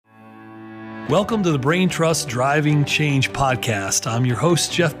Welcome to the Brain Trust Driving Change podcast. I'm your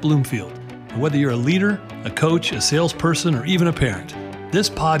host, Jeff Bloomfield. And whether you're a leader, a coach, a salesperson, or even a parent, this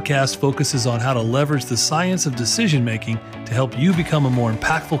podcast focuses on how to leverage the science of decision making to help you become a more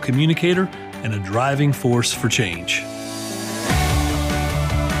impactful communicator and a driving force for change.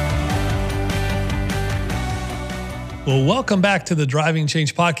 Well, welcome back to the Driving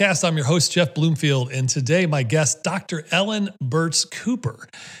Change podcast. I'm your host, Jeff Bloomfield, and today my guest, Dr. Ellen Burts-Cooper.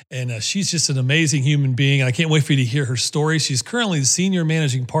 And she's just an amazing human being, and I can't wait for you to hear her story. She's currently the Senior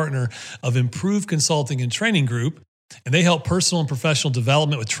Managing Partner of Improved Consulting and Training Group, and they help personal and professional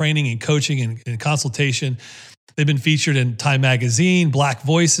development with training and coaching and consultation. They've been featured in Time Magazine, Black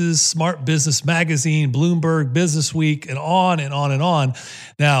Voices, Smart Business Magazine, Bloomberg, Business Week, and on and on and on.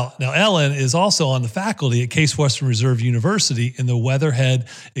 Now Ellen is also on the faculty at Case Western Reserve University in the Weatherhead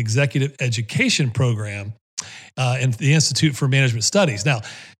Executive Education Program and the Institute for Management Studies. Now,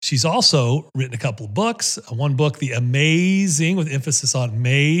 she's also written a couple of books. One book, The Amazing, with emphasis on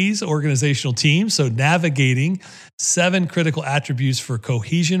maze organizational teams. So navigating 7 critical attributes for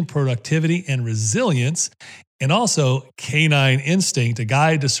cohesion, productivity, and resilience. And also Canine Instinct, a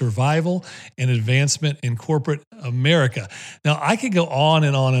guide to survival and advancement in corporate America. Now, I could go on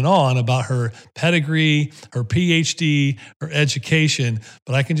and on and on about her pedigree, her PhD, her education,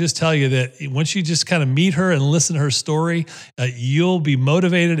 but I can just tell you that once you just kind of meet her and listen to her story, you'll be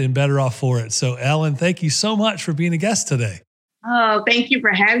motivated and better off for it. So, Ellen, thank you so much for being a guest today. Oh, thank you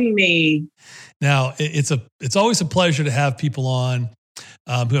for having me. Now, it's always a pleasure to have people on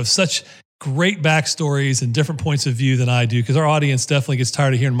who have such great backstories and different points of view than I do, because our audience definitely gets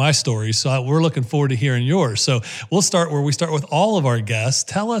tired of hearing my stories. So we're looking forward to hearing yours. So we'll start where we start with all of our guests.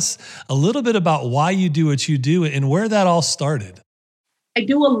 Tell us a little bit about why you do what you do and where that all started. I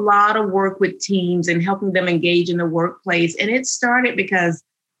do a lot of work with teams and helping them engage in the workplace. And it started because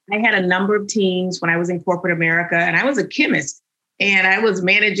I had a number of teams when I was in corporate America, and I was a chemist, and I was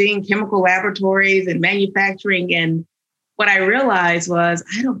managing chemical laboratories and manufacturing. And what I realized was,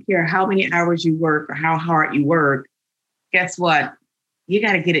 I don't care how many hours you work or how hard you work. Guess what? You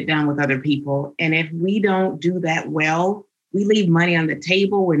got to get it done with other people. And if we don't do that well, we leave money on the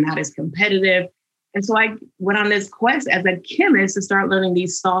table. We're not as competitive. And so I went on this quest as a chemist to start learning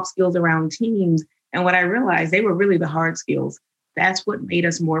these soft skills around teams. And what I realized, they were really the hard skills. That's what made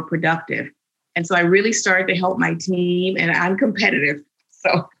us more productive. And so I really started to help my team, and I'm competitive.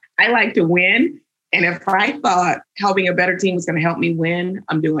 So I like to win. And if I thought helping a better team was going to help me win,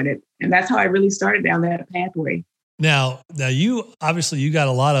 I'm doing it. And that's how I really started down that pathway. Now you got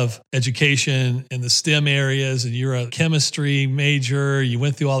a lot of education in the STEM areas, and you're a chemistry major. You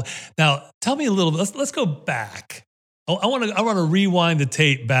went through all. Now, tell me a little bit. Let's go back. I want to rewind the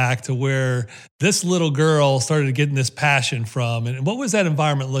tape back to where this little girl started getting this passion from, and what was that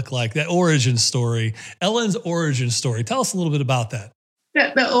environment look like? That origin story, Ellen's origin story. Tell us a little bit about that.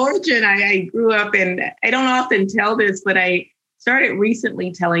 The origin, I grew up, and I don't often tell this, but I started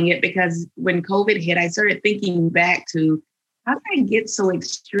recently telling it because when COVID hit, I started thinking back to how did I get so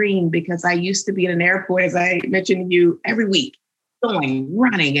extreme? Because I used to be in an airport, as I mentioned to you, every week, going,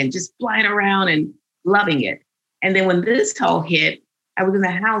 running, and just flying around and loving it. And then when this all hit, I was in the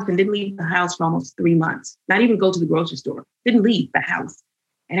house and didn't leave the house for almost 3 months, not even go to the grocery store, didn't leave the house.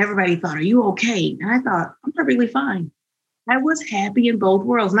 And everybody thought, are you okay? And I thought, I'm perfectly fine. I was happy in both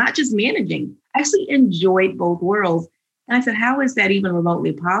worlds, not just managing. I actually enjoyed both worlds. And I said, how is that even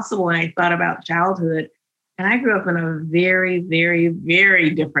remotely possible? And I thought about childhood. And I grew up in a very, very, very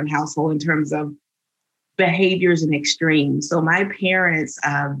different household in terms of behaviors and extremes. So my parents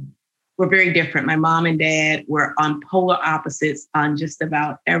were very different. My mom and dad were on polar opposites on just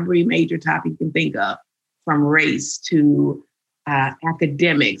about every major topic you can think of, from race to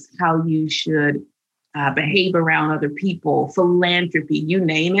academics, how you should behave around other people, philanthropy, you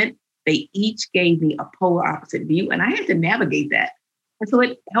name it. They each gave me a polar opposite view, and I had to navigate that. And so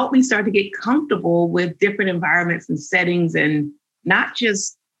it helped me start to get comfortable with different environments and settings, and not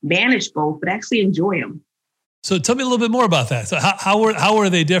just manage both, but actually enjoy them. So tell me a little bit more about that. So how are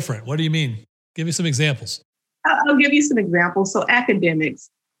they different? What do you mean? Give me some examples. I'll give you some examples. So academics.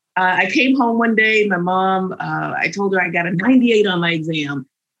 I came home one day, my mom, I told her I got a 98 on my exam.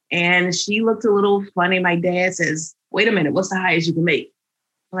 And she looked a little funny. My dad says, wait a minute, what's the highest you can make?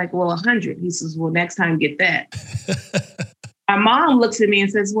 I'm like, well, 100. He says, well, next time get that. My mom looks at me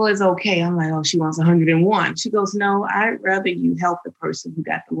and says, well, it's okay. I'm like, oh, she wants 101. She goes, no, I'd rather you help the person who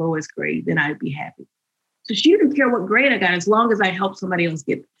got the lowest grade, then I'd be happy. So she didn't care what grade I got as long as I helped somebody else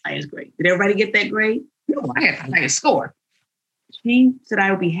get the highest grade. Did everybody get that grade? No, I got the highest score. She said,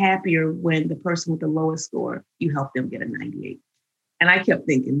 I would be happier when the person with the lowest score, you help them get a 98. And I kept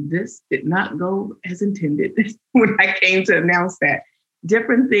thinking, this did not go as intended when I came to announce that.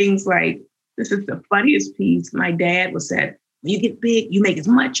 Different things like, this is the funniest piece. My dad was said, when you get big, you make as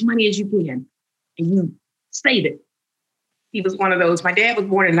much money as you can and you save it. He was one of those. My dad was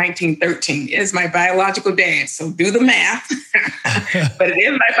born in 1913. It's my biological dad. So do the math. But it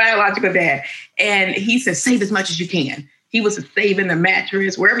is my biological dad. And he says, save as much as you can. He was saving the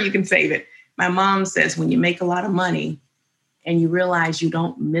mattress, wherever you can save it. My mom says, when you make a lot of money and you realize you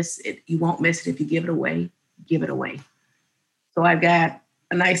don't miss it, you won't miss it if you give it away, give it away. So I've got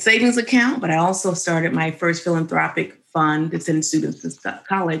a nice savings account, but I also started my first philanthropic fund to send students to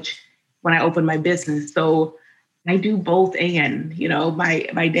college when I opened my business. So I do both. And,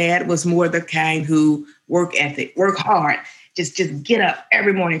 my dad was more the kind who work hard, just get up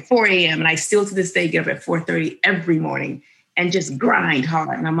every morning, 4 a.m. And I still to this day get up at 4:30 every morning and just grind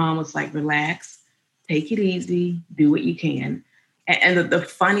hard. My mom was like, relax, take it easy, do what you can. And the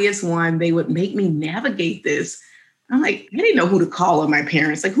funniest one, they would make me navigate this. I'm like, I didn't know who to call on my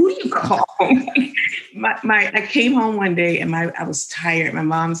parents. Like, who do you call? I came home one day and I was tired. My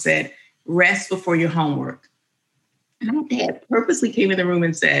mom said, rest before your homework. And my dad purposely came in the room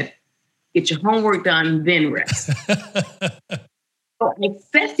and said, get your homework done, then rest. So I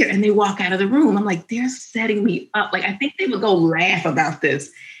sat there and they walk out of the room. I'm like, they're setting me up. Like, I think they would go laugh about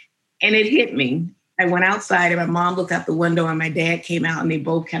this. And it hit me. I went outside and my mom looked out the window and my dad came out and they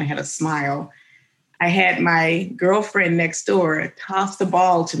both kind of had a smile. I had my girlfriend next door toss the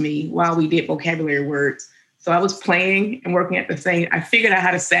ball to me while we did vocabulary words. So I was playing and working at the same. I figured out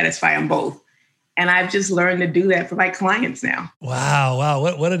how to satisfy them both. And I've just learned to do that for my clients now. Wow.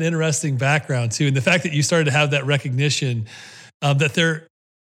 What an interesting background too. And the fact that you started to have that recognition that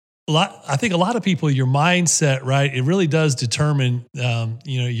I think a lot of people, your mindset, right? It really does determine,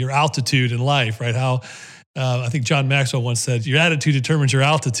 your altitude in life, right? How, I think John Maxwell once said, your attitude determines your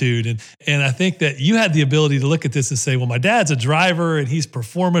altitude. And I think that you had the ability to look at this and say, well, my dad's a driver and he's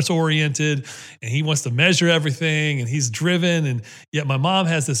performance oriented and he wants to measure everything and he's driven. And yet my mom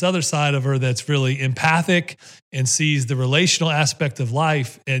has this other side of her that's really empathic and sees the relational aspect of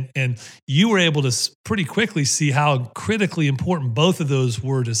life. And you were able to pretty quickly see how critically important both of those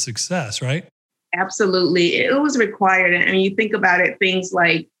were to success, right? Absolutely. It was required. And you think about it, things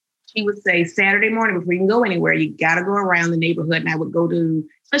like, she would say, Saturday morning, before you can go anywhere, you got to go around the neighborhood. And I would go to,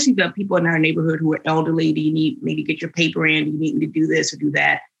 especially the people in our neighborhood who are elderly, do you need me to get your paper in? Do you need me to do this or do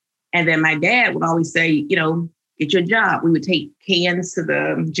that? And then my dad would always say, get your job. We would take cans to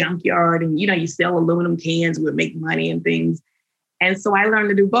the junkyard and, you sell aluminum cans, we would make money and things. And so I learned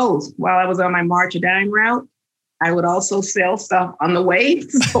to do both. While I was on my March or Dime route, I would also sell stuff on the way.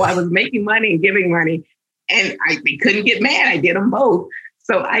 So I was making money and giving money. And they couldn't get mad. I did them both.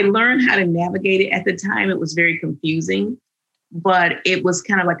 So I learned how to navigate it. At the time, it was very confusing, but it was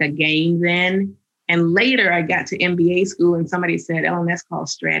kind of like a game then. And later I got to MBA school and somebody said, Ellen, that's called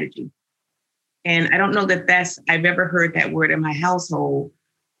strategy. And I don't know that I've ever heard that word in my household,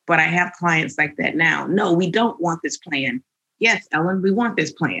 but I have clients like that now. No, we don't want this plan. Yes, Ellen, we want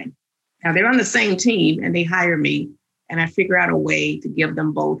this plan. Now they're on the same team and they hire me and I figure out a way to give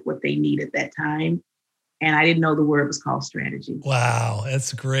them both what they need at that time. And I didn't know the word was called strategy. Wow,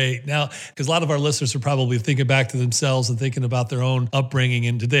 that's great. Now, because a lot of our listeners are probably thinking back to themselves and thinking about their own upbringing.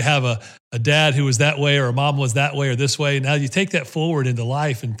 And did they have a dad who was that way or a mom was that way or this way? Now you take that forward into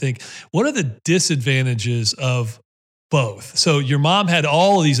life and think, what are the disadvantages of both? So your mom had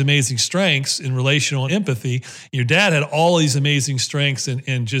all of these amazing strengths in relational empathy. Your dad had all of these amazing strengths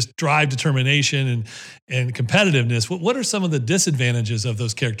and just drive, determination, and competitiveness. What are some of the disadvantages of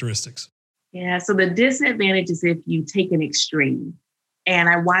those characteristics? Yeah, so the disadvantage is if you take an extreme. And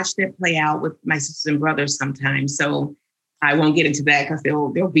I watch that play out with my sisters and brothers sometimes. So I won't get into that because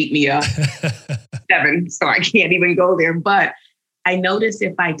they'll beat me up 7, so I can't even go there. But I notice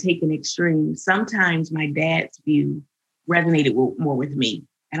if I take an extreme, sometimes my dad's view resonated more with me.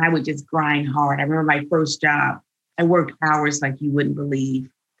 And I would just grind hard. I remember my first job, I worked hours like you wouldn't believe.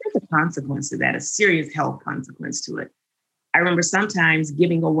 There's a consequence to that, a serious health consequence to it. I remember sometimes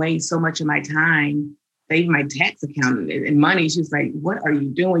giving away so much of my time, even my tax account and money. She was like, what are you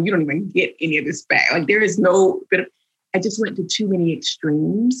doing? You don't even get any of this back. Like there is no bit of, I just went to too many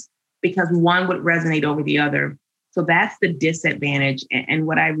extremes because one would resonate over the other. So that's the disadvantage. And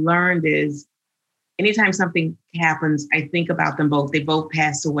what I've learned is anytime something happens, I think about them both. They both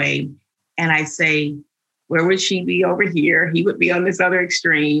passed away. And I say, where would she be over here? He would be on this other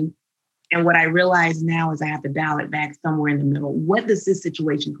extreme. And what I realize now is I have to dial it back somewhere in the middle. What does this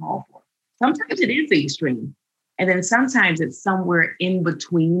situation call for? Sometimes it is the extreme. And then sometimes it's somewhere in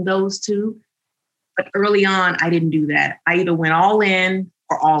between those two. But early on, I didn't do that. I either went all in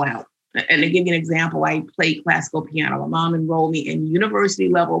or all out. And to give you an example, I played classical piano. My mom enrolled me in university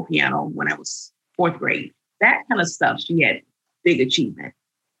level piano when I was fourth grade. That kind of stuff, she had big achievement.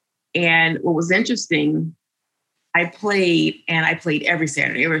 And what was interesting, I played every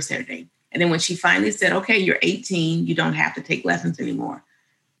Saturday. And then when she finally said, okay, you're 18, you don't have to take lessons anymore.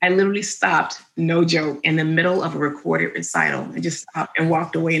 I literally stopped, no joke, in the middle of a recorded recital and just stopped and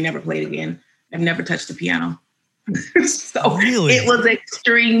walked away and never played again. I've never touched the piano. So really? It was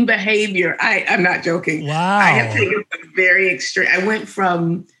extreme behavior. I'm not joking. Wow. I have taken some very extreme. I went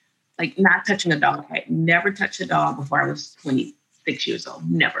from like not touching a dog. I had never touched a dog before I was 26 years old.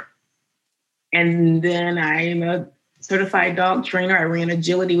 Never. And then I am a certified dog trainer. I ran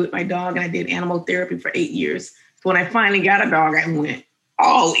agility with my dog and I did animal therapy for 8 years. So when I finally got a dog, I went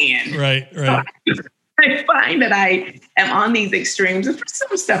all in. Right. So I find that I am on these extremes. And for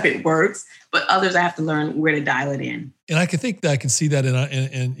some stuff, it works, but others I have to learn where to dial it in. And I can think that I can see that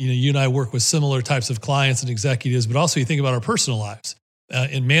in you and I work with similar types of clients and executives, but also you think about our personal lives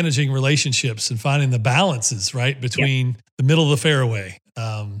in managing relationships and finding the balances, right, between the middle of the fairway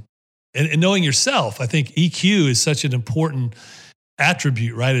and knowing yourself. I think EQ is such an important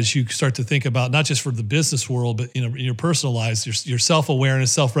attribute, right? As you start to think about not just for the business world, but in your personal lives, your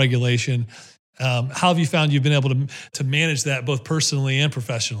self-awareness, self-regulation. How have you found you've been able to manage that both personally and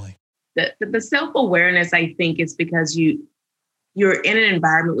professionally? The self-awareness, I think, is because you're in an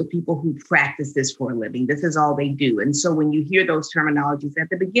environment with people who practice this for a living. This is all they do. And so when you hear those terminologies at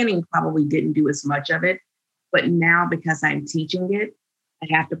the beginning, probably didn't do as much of it. But now because I'm teaching it, I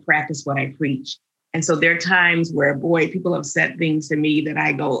have to practice what I preach. And so there are times where, boy, people have said things to me that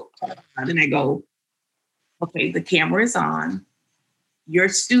I go, and I go, okay, the camera is on. Your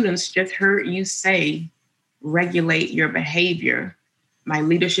students just heard you say, regulate your behavior. My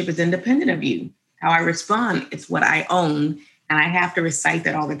leadership is independent of you. How I respond, it's what I own. And I have to recite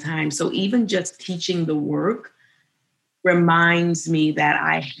that all the time. So even just teaching the work reminds me that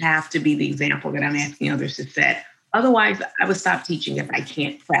I have to be the example that I'm asking others to set. Otherwise, I would stop teaching if I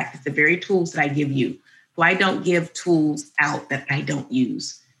can't practice the very tools that I give you. So I don't give tools out that I don't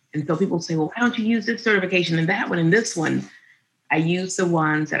use. And so people say, well, why don't you use this certification and that one and this one? I use the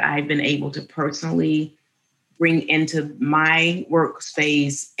ones that I've been able to personally bring into my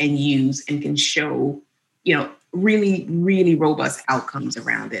workspace and use and can show, really, really robust outcomes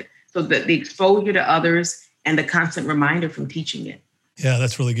around it. So the exposure to others and the constant reminder from teaching it. Yeah,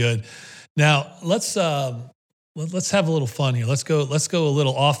 that's really good. Now let's have a little fun here. Let's go a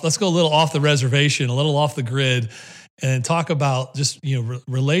little off the reservation, a little off the grid, and talk about just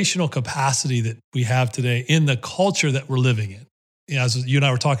relational capacity that we have today in the culture that we're living in. As you and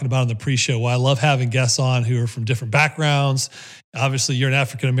I were talking about in the pre-show, well, I love having guests on who are from different backgrounds. Obviously, you're an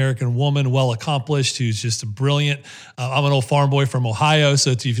African-American woman, well accomplished, who's just brilliant. I'm an old farm boy from Ohio.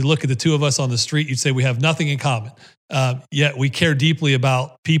 So if you look at the two of us on the street, you'd say we have nothing in common. Yet we care deeply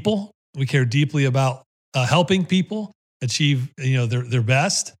about people. We care deeply about helping people achieve their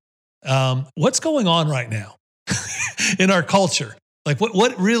best. What's going on right now in our culture? Like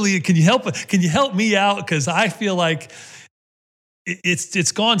what really, can you help me out? Because I feel like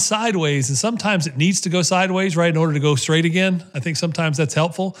it's gone sideways, and sometimes it needs to go sideways, right, in order to go straight again. I think sometimes that's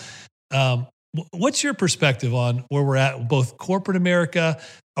helpful. What's your perspective on where we're at, both corporate America?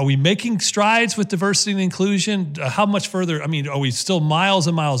 Are we making strides with diversity and inclusion? How much further? I mean, are we still miles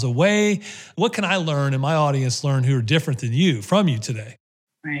and miles away? What can I learn and my audience learn who are different than you from you today?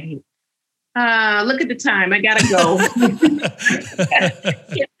 Right. Look at the time. I gotta go.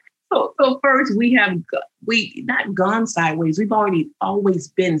 So first, we not gone sideways. We've always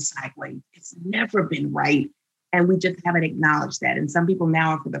been sideways. It's never been right. And we just haven't acknowledged that. And some people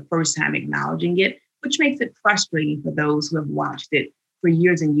now are for the first time acknowledging it, which makes it frustrating for those who have watched it for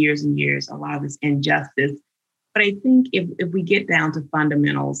years and years and years, a lot of this injustice. But I think if we get down to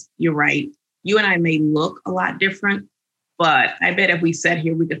fundamentals, you're right. You and I may look a lot different, but I bet if we sat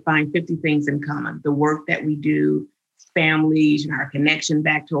here, we could find 50 things in common. The work that we do, families, our connection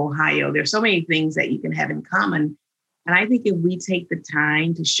back to Ohio. There's so many things that you can have in common. And I think if we take the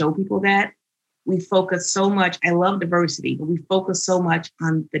time to show people that, we focus so much. I love diversity, but we focus so much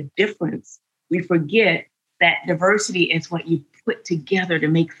on the difference. We forget that diversity is what you put together to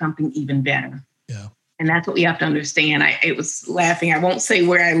make something even better. Yeah. And that's what we have to understand. I was laughing. I won't say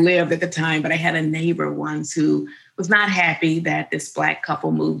where I lived at the time, but I had a neighbor once who was not happy that this Black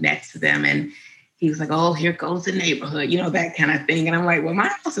couple moved next to them. And he was like, oh, here goes the neighborhood, that kind of thing. And I'm like, well, my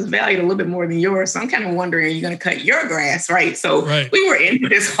house is valued a little bit more than yours. So I'm kind of wondering, are you going to cut your grass, right? So We were into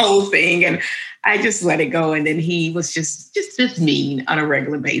this whole thing and I just let it go. And then he was just mean on a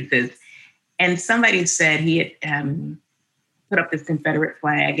regular basis. And somebody said he had put up this Confederate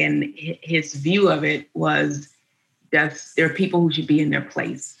flag, and his view of it was just there are people who should be in their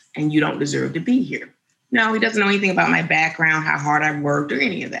place, and you don't deserve to be here. No, he doesn't know anything about my background, how hard I've worked, or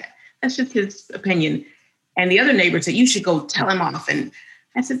any of that. That's just his opinion. And the other neighbor said, you should go tell him off. And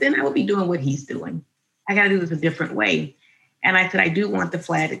I said, then I will be doing what he's doing. I got to do this a different way. And I said, I do want the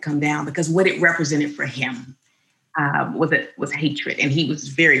flag to come down because what it represented for him was hatred. And he was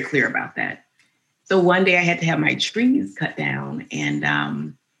very clear about that. So one day I had to have my trees cut down, and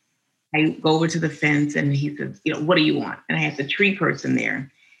I go over to the fence, and he says, what do you want? And I asked the tree person there,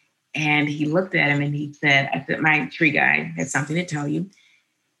 and he looked at him and he said, I said, my tree guy has something to tell you.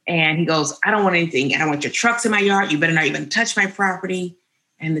 And he goes, I don't want anything. I don't want your trucks in my yard. You better not even touch my property.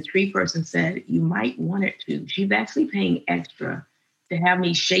 And the tree person said, you might want it to. She's actually paying extra to have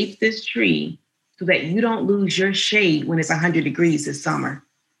me shape this tree so that you don't lose your shade when it's 100 degrees this summer.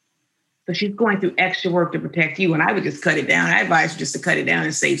 So she's going through extra work to protect you. And I would just cut it down. I advise you just to cut it down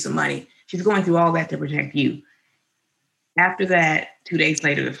and save some money. She's going through all that to protect you. After that, 2 days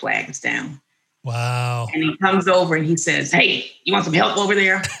later, the flag is down. Wow. And he comes over and he says, hey, you want some help over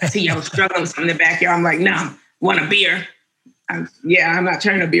there? I see I was struggling with something in the backyard. I'm like, no, want a beer? I'm not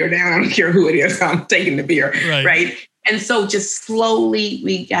turning a beer down. I don't care who it is. I'm taking the beer. Right. And so just slowly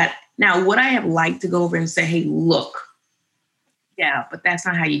we got, now would I have liked to go over and say, hey, look, yeah, but that's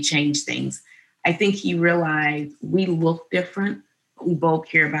not how you change things. I think he realized we look different, but we both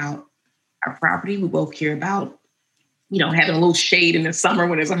care about our property. We both care about, having a little shade in the summer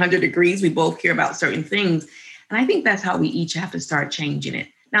when it's 100 degrees. We both care about certain things. And I think that's how we each have to start changing it.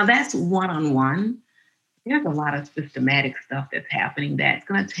 Now that's one-on-one. There's a lot of systematic stuff that's happening that's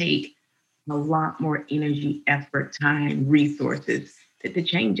going to take a lot more energy, effort, time, resources to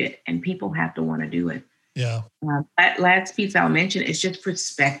change it. And people have to want to do it. Yeah. That last piece I'll mention is just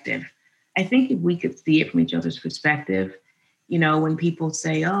perspective. I think if we could see it from each other's perspective, when people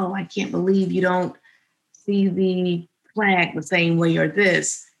say, oh, I can't believe you don't see the flag the same way or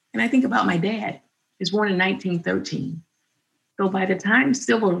this. And I think about my dad. He was born in 1913. So by the time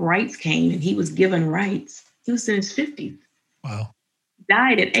civil rights came and he was given rights, he was in his 50s. Wow.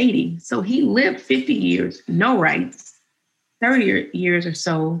 Died at 80. So he lived 50 years, no rights, 30 years or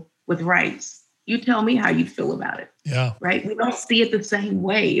so with rights. You tell me how you feel about it. Yeah. Right? We don't see it the same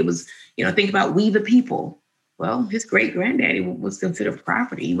way. It was, think about we the people. Well, his great granddaddy was considered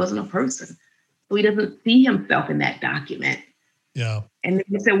property. He wasn't a person. So he doesn't see himself in that document. Yeah. And then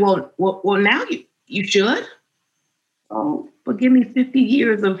he said, well, now you should. Oh, but give me 50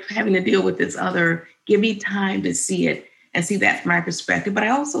 years of having to deal with this other. Give me time to see it and see that from my perspective. But I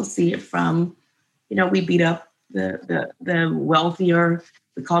also see it from, we beat up the wealthier,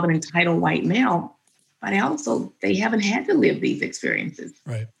 we call them entitled white male, but they haven't had to live these experiences.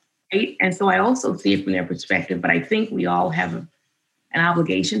 Right. And so I also see it from their perspective, but I think we all have an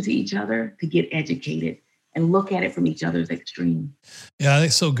obligation to each other to get educated and look at it from each other's extreme. Yeah, I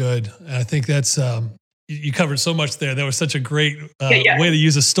think so good. And I think that's, you covered so much there. That was such a great way to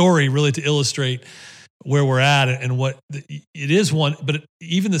use a story really to illustrate where we're at and what it is but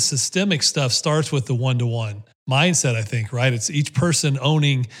even the systemic stuff starts with the one-to-one mindset, I think, right? It's each person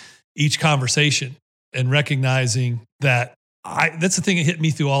owning each conversation and recognizing that that's the thing that hit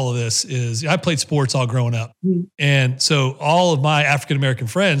me through all of this is I played sports all growing up. Mm-hmm. And so all of my African-American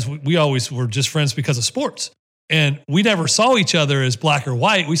friends, we always were just friends because of sports. And we never saw each other as black or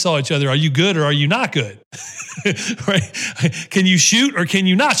white. We saw each other, are you good or are you not good? Right? Can you shoot or can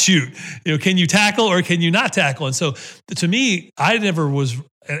you not shoot? Can you tackle or can you not tackle? And so to me, I never was,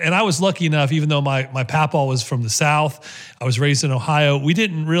 and I was lucky enough, even though my papa was from the South, I was raised in Ohio, we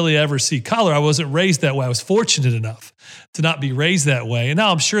didn't really ever see color. I wasn't raised that way. I was fortunate enough to not be raised that way. And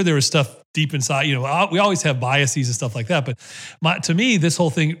now I'm sure there was stuff deep inside, we always have biases and stuff like that. But to me, this whole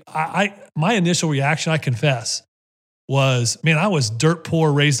thing, my initial reaction, I confess, was, man, I was dirt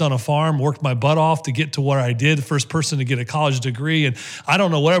poor, raised on a farm, worked my butt off to get to where I did, the first person to get a college degree. And I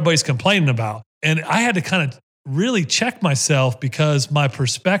don't know what everybody's complaining about. And I had to kind of really check myself because my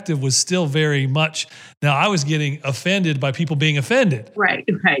perspective was still very much, now I was getting offended by people being offended. Right.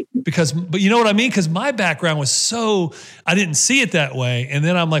 But you know what I mean? Because my background was so, I didn't see it that way. And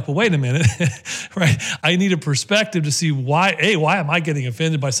then I'm like, well, wait a minute, right? I need a perspective to see why am I getting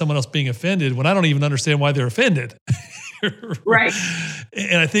offended by someone else being offended when I don't even understand why they're offended? Right.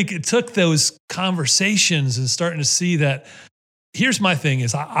 And I think it took those conversations and starting to see that. Here's my thing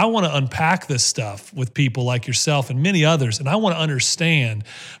is I want to unpack this stuff with people like yourself and many others. And I want to understand,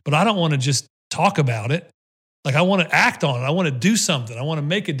 but I don't want to just talk about it. Like I want to act on it. I want to do something. I want to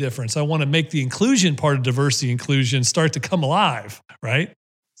make a difference. I want to make the inclusion part of diversity inclusion start to come alive. Right.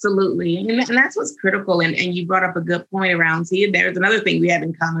 Absolutely. And that's what's critical. And you brought up a good point around, see, there's another thing we have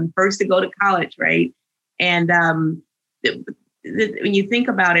in common. First to go to college, right? And when you think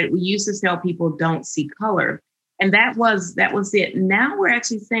about it, we used to tell people don't see color. And that was it. Now we're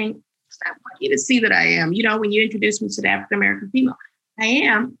actually saying, I want you to see that I am. When you introduce me to the African-American female, I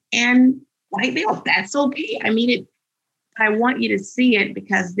am. And white male, that's okay. I want you to see it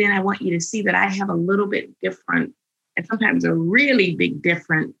because then I want you to see that I have a little bit different and sometimes a really big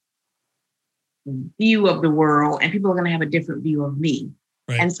different view of the world, and people are going to have a different view of me.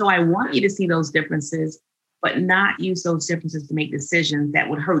 Right. And so I want you to see those differences, but not use those differences to make decisions that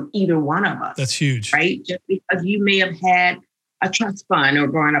would hurt either one of us. That's huge. Right? Just because you may have had a trust fund or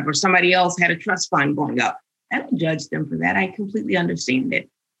growing up, or somebody else had a trust fund growing up. I don't judge them for that. I completely understand it.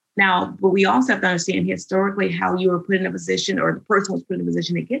 Now, but we also have to understand historically how you were put in a position, or the person was put in a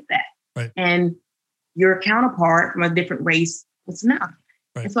position to get that. Right. And your counterpart from a different race was not.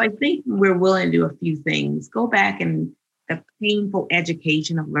 Right. And so I think we're willing to do a few things. Go back, and the painful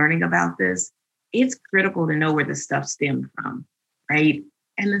education of learning about this, it's critical to know where the stuff stemmed from, right?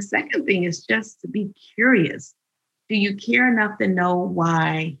 And the second thing is just to be curious. Do you care enough to know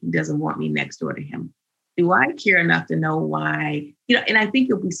why he doesn't want me next door to him? Do I care enough to know why? And I think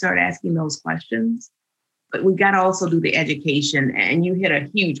if we start asking those questions, but we got to also do the education. And you hit a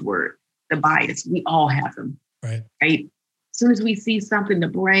huge word, the bias. We all have them, right? As soon as we see something, the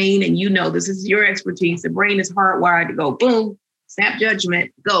brain, and this is your expertise, the brain is hardwired to go, boom, snap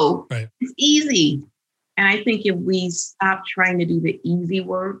judgment, go. Right. It's easy. And I think if we stop trying to do the easy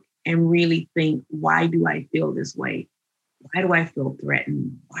work and really think, why do I feel this way? Why do I feel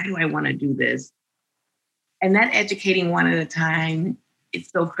threatened? Why do I want to do this? And that educating one at a time,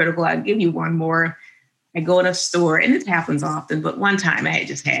 it's so critical. I'll give you one more. I go in a store, and this happens often, but one time I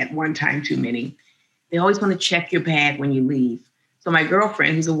just had one time too many. They always want to check your bag when you leave. So my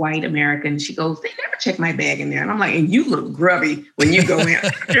girlfriend, who's a white American, she goes, they never check my bag in there. And I'm like, and you look grubby when you go in,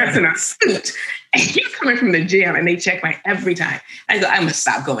 dressed in a suit, and you're coming from the gym, and they check my every time. I go, I'm going to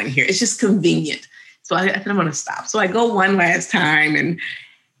stop going here. It's just convenient. So I said, I'm going to stop. So I go one last time, and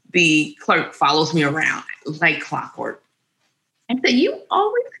the clerk follows me around like clockwork. I said, you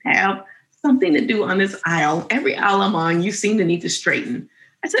always have something to do on this aisle. Every aisle I'm on, you seem to need to straighten.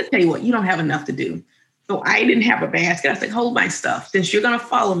 I said, tell you what, you don't have enough to do. So I didn't have a basket. I said, hold my stuff. Since you're going to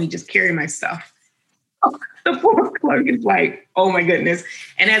follow me, just carry my stuff. Oh, the poor clerk is like, oh my goodness.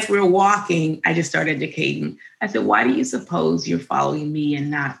 And as we're walking, I just started educating. I said, why do you suppose you're following me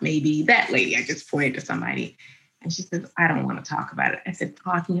and not maybe that lady? I just pointed to somebody. And she says, I don't want to talk about it. I said,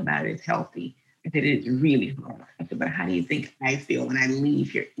 talking about it is healthy. I said, it's really hard. I said, but how do you think I feel when I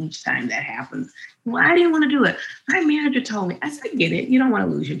leave here each time that happens? Why do you want to do it? My manager told me. I said, I get it. You don't want to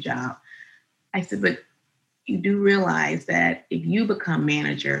lose your job. I said, but you do realize that if you become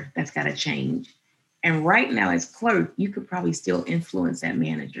manager, that's got to change. And right now as clerk, you could probably still influence that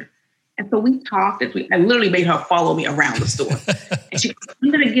manager. And so we talked this week. I literally made her follow me around the store. And she goes, I'm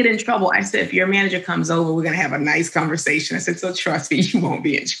going to get in trouble. I said, if your manager comes over, we're going to have a nice conversation. I said, so trust me, you won't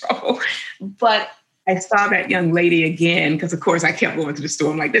be in trouble. But I saw that young lady again, because of course I kept going to the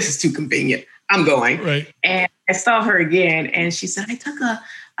store. I'm like, this is too convenient. I'm going. Right. And I saw her again, and she said, I took a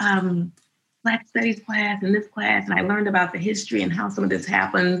Black Studies class and this class, and I learned about the history and how some of this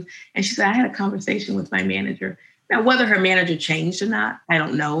happened. And she said, I had a conversation with my manager. Now, whether her manager changed or not, I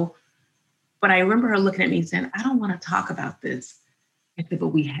don't know. But I remember her looking at me and saying, I don't want to talk about this. I said, but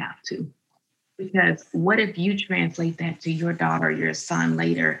we have to. Because what if you translate that to your daughter or your son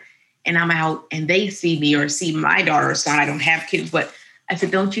later, and I'm out and they see me or see my daughter or son? I don't have kids, but I said,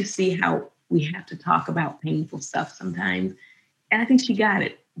 don't you see how we have to talk about painful stuff sometimes? And I think she got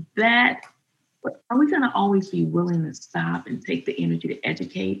it. Are we going to always be willing to stop and take the energy to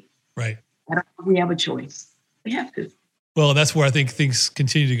educate? Right. I don't think we have a choice. We have to. Well, that's where I think things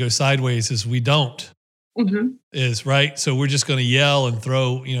continue to go sideways is we don't. Mm-hmm. Is right. So we're just going to yell and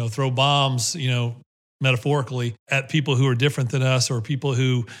throw bombs, metaphorically at people who are different than us or people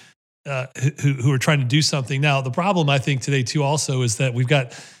who are trying to do something. Now, the problem I think today too also is that we've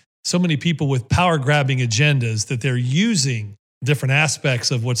got so many people with power grabbing agendas that they're using different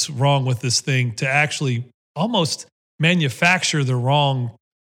aspects of what's wrong with this thing to actually almost manufacture the wrong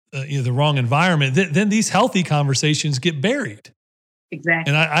environment. Then these healthy conversations get buried.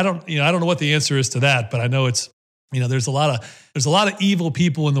 Exactly. And I don't know what the answer is to that, but I know it's, there's a lot of evil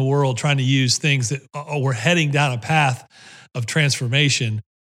people in the world trying to use things that we're heading down a path of transformation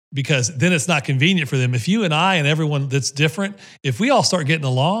because then it's not convenient for them. If you and I and everyone that's different, if we all start getting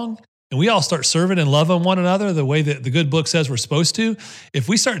along, and we all start serving and loving one another the way that the good book says we're supposed to, if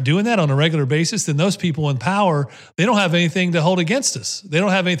we start doing that on a regular basis, then those people in power, they don't have anything to hold against us. They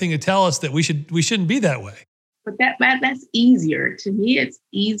don't have anything to tell us that we shouldn't be that way. But that's easier. To me, it's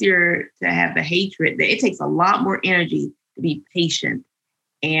easier to have the hatred. It takes a lot more energy to be patient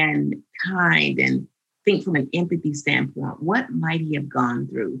and kind and think from an empathy standpoint. What might he have gone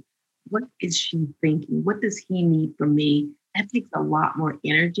through? What is she thinking? What does he need from me? That takes a lot more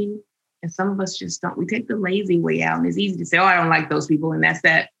energy. And some of us just don't. We take the lazy way out. And it's easy to say, oh, I don't like those people. And that's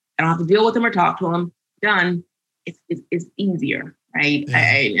that. I don't have to deal with them or talk to them. Done. It's easier, right?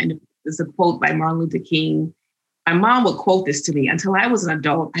 Yeah. And there's a quote by Martin Luther King. My mom would quote this to me. Until I was an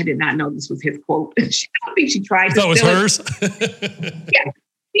adult, I did not know this was his quote. I don't think she tried to. That was hers? Yeah.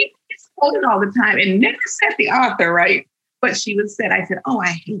 He quoted all the time and never said the author, right? But she would say, I said, oh,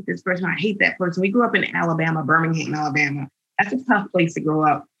 I hate this person. I hate that person. We grew up in Alabama, Birmingham, Alabama. That's a tough place to grow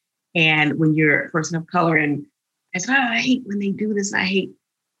up. And when you're a person of color, and I said, oh, I hate when they do this. I hate.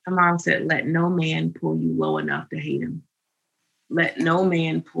 My mom said, let no man pull you low enough to hate him. Let no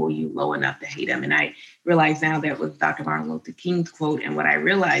man pull you low enough to hate him. And I realize now that was Dr. Martin Luther King's quote. And what I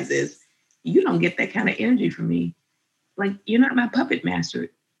realize is, you don't get that kind of energy from me. Like, you're not my puppet master.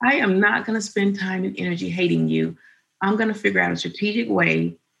 I am not going to spend time and energy hating you. I'm going to figure out a strategic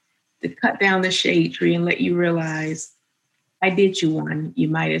way to cut down the shade tree and let you realize I did you one. You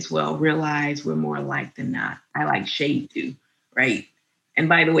might as well realize we're more alike than not. I like shade too, right? And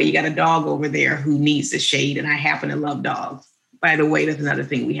by the way, you got a dog over there who needs the shade, and I happen to love dogs. By the way, that's another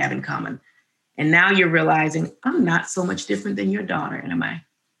thing we have in common. And now you're realizing I'm not so much different than your daughter, am I?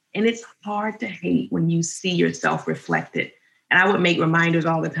 And it's hard to hate when you see yourself reflected. And I would make reminders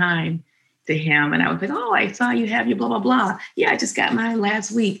all the time to him. And I would think, oh, I saw you have your blah, blah, blah. Yeah, I just got mine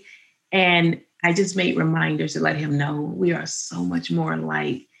last week. And I just made reminders to let him know we are so much more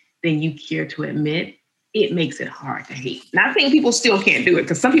alike than you care to admit. It makes it hard to hate. Not saying people still can't do it,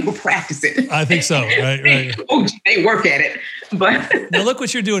 because some people practice it. I think so, right. They work at it. But now look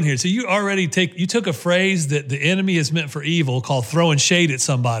what you're doing here. So you already took a phrase that the enemy is meant for evil, called throwing shade at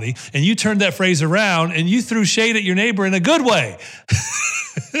somebody, and you turned that phrase around and you threw shade at your neighbor in a good way.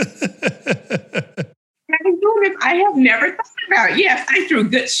 I have never thought about it. Yes, I threw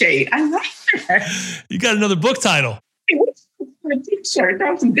good shade. I like that. You got another book title. A t-shirt,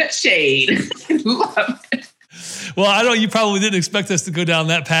 throw some good shade. I love it. Well, I know you probably didn't expect us to go down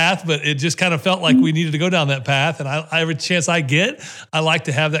that path, but it just kind of felt like we needed to go down that path. And every chance I get, I like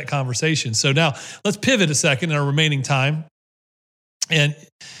to have that conversation. So now let's pivot a second in our remaining time. And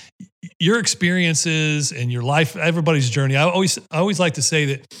your experiences and your life, everybody's journey. I always like to say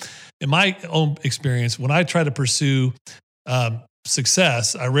that in my own experience, when I try to pursue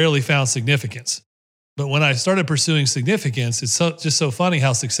success, I rarely found significance. But when I started pursuing significance, it's just so funny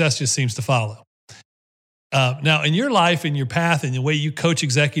how success just seems to follow. Now, in your life and your path and the way you coach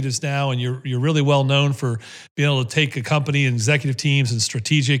executives now, and you're really well known for being able to take a company and executive teams and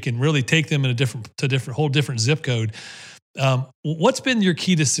strategic and really take them in a whole different zip code. What's been your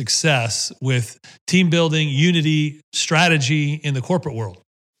key to success with team building, unity, strategy in the corporate world?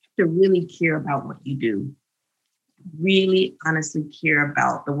 To really care about what you do. Really honestly care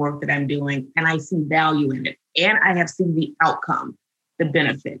about the work that I'm doing, and I see value in it, and I have seen the outcome, the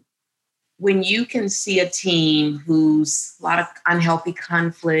benefit. When you can see a team who's a lot of unhealthy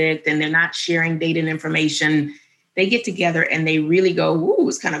conflict and they're not sharing data and information, they get together and they really go, ooh,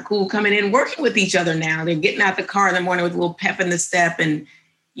 it's kind of cool coming in, working with each other now. They're getting out the car in the morning with a little pep in the step, and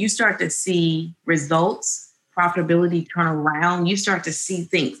you start to see results, profitability turn around. You start to see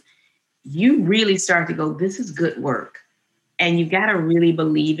things. You really start to go, this is good work. And you got to really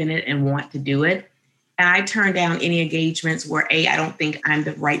believe in it and want to do it. And I turn down any engagements where I don't think I'm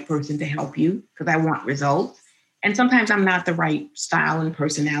the right person to help you, because I want results. And sometimes I'm not the right style and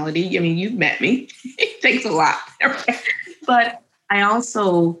personality. I mean, you've met me. It takes a lot. But I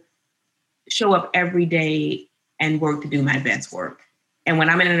also show up every day and work to do my best work. And when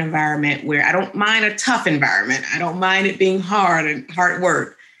I'm in an environment where I don't mind a tough environment, I don't mind it being hard and hard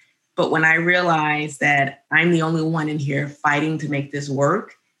work. But when I realize that I'm the only one in here fighting to make this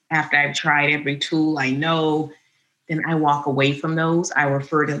work, after I've tried every tool I know, then I walk away from those. I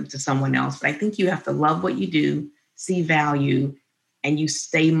refer them to someone else. But I think you have to love what you do, see value, and you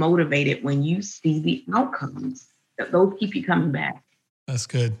stay motivated when you see the outcomes. Those keep you coming back. That's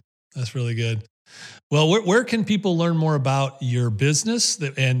good. That's really good. Well, where can people learn more about your business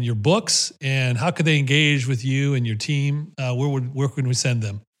and your books, and how could they engage with you and your team? Where can we send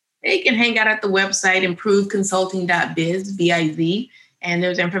them? They can hang out at the website, improveconsulting.biz, B-I-Z, and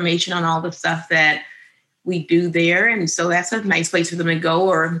there's information on all the stuff that we do there. And so that's a nice place for them to go,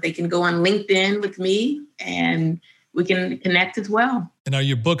 or they can go on LinkedIn with me and we can connect as well. And are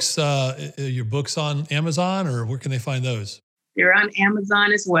your books on Amazon, or where can they find those? They're on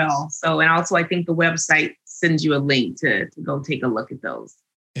Amazon as well. So, and also I think the website sends you a link to go take a look at those.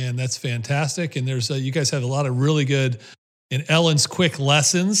 And that's fantastic. And there's you guys have a lot of really good, in Ellen's quick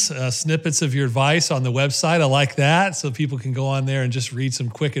lessons, snippets of your advice on the website. I like that. So people can go on there and just read some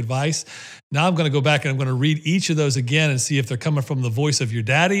quick advice. Now I'm going to go back and I'm going to read each of those again and see if they're coming from the voice of your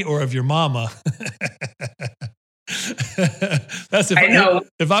daddy or of your mama. That's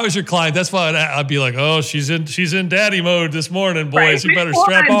if I was your client, that's why I'd be like, oh, she's in daddy mode this morning, boys. Right. You better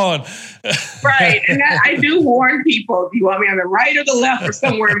strap on. Right. And I do warn people, do you want me on the right or the left or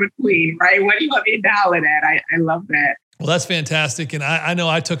somewhere in between, right? What do you want me to dial it at? I love that. Well, that's fantastic. And I know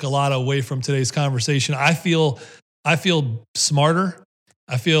I took a lot away from today's conversation. I feel smarter.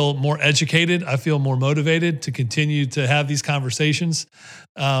 I feel more educated. I feel more motivated to continue to have these conversations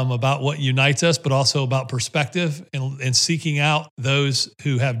about what unites us, but also about perspective and seeking out those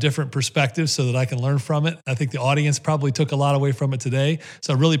who have different perspectives so that I can learn from it. I think the audience probably took a lot away from it today.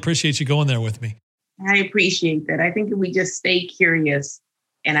 So I really appreciate you going there with me. I appreciate that. I think if we just stay curious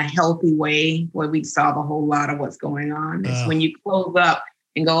in a healthy way, where we solve a whole lot of what's going on. It's when you close up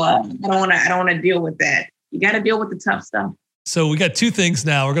and go, I don't want to deal with that. You got to deal with the tough stuff. So we got two things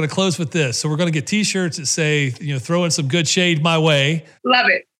now. We're going to close with this. So we're going to get t-shirts that say, throw in some good shade my way. Love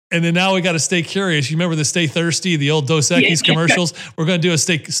it. And then now we got to stay curious. You remember the Stay Thirsty, the old Dos Equis commercials? We're going to do a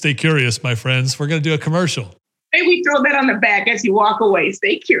stay curious, my friends. We're going to do a commercial. Maybe we throw that on the back as you walk away.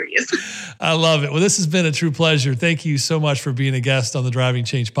 Stay curious. I love it. Well, this has been a true pleasure. Thank you so much for being a guest on the Driving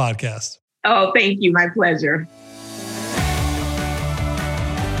Change podcast. Oh, thank you. My pleasure.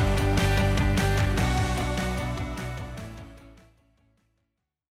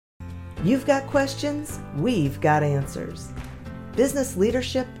 You've got questions, we've got answers. Business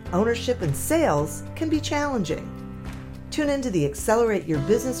leadership, ownership, and sales can be challenging. Tune into the Accelerate Your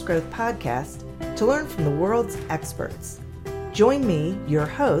Business Growth podcast to learn from the world's experts. Join me, your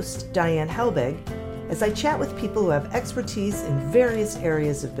host, Diane Helbig, as I chat with people who have expertise in various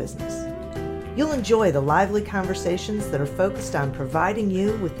areas of business. You'll enjoy the lively conversations that are focused on providing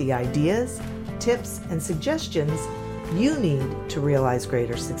you with the ideas, tips, and suggestions you need to realize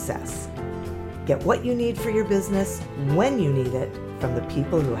greater success. Get what you need for your business when you need it from the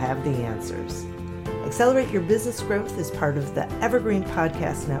people who have the answers. Accelerate Your Business Growth is part of the Evergreen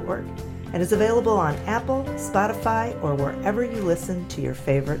Podcast Network and is available on Apple, Spotify, or wherever you listen to your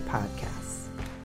favorite podcasts.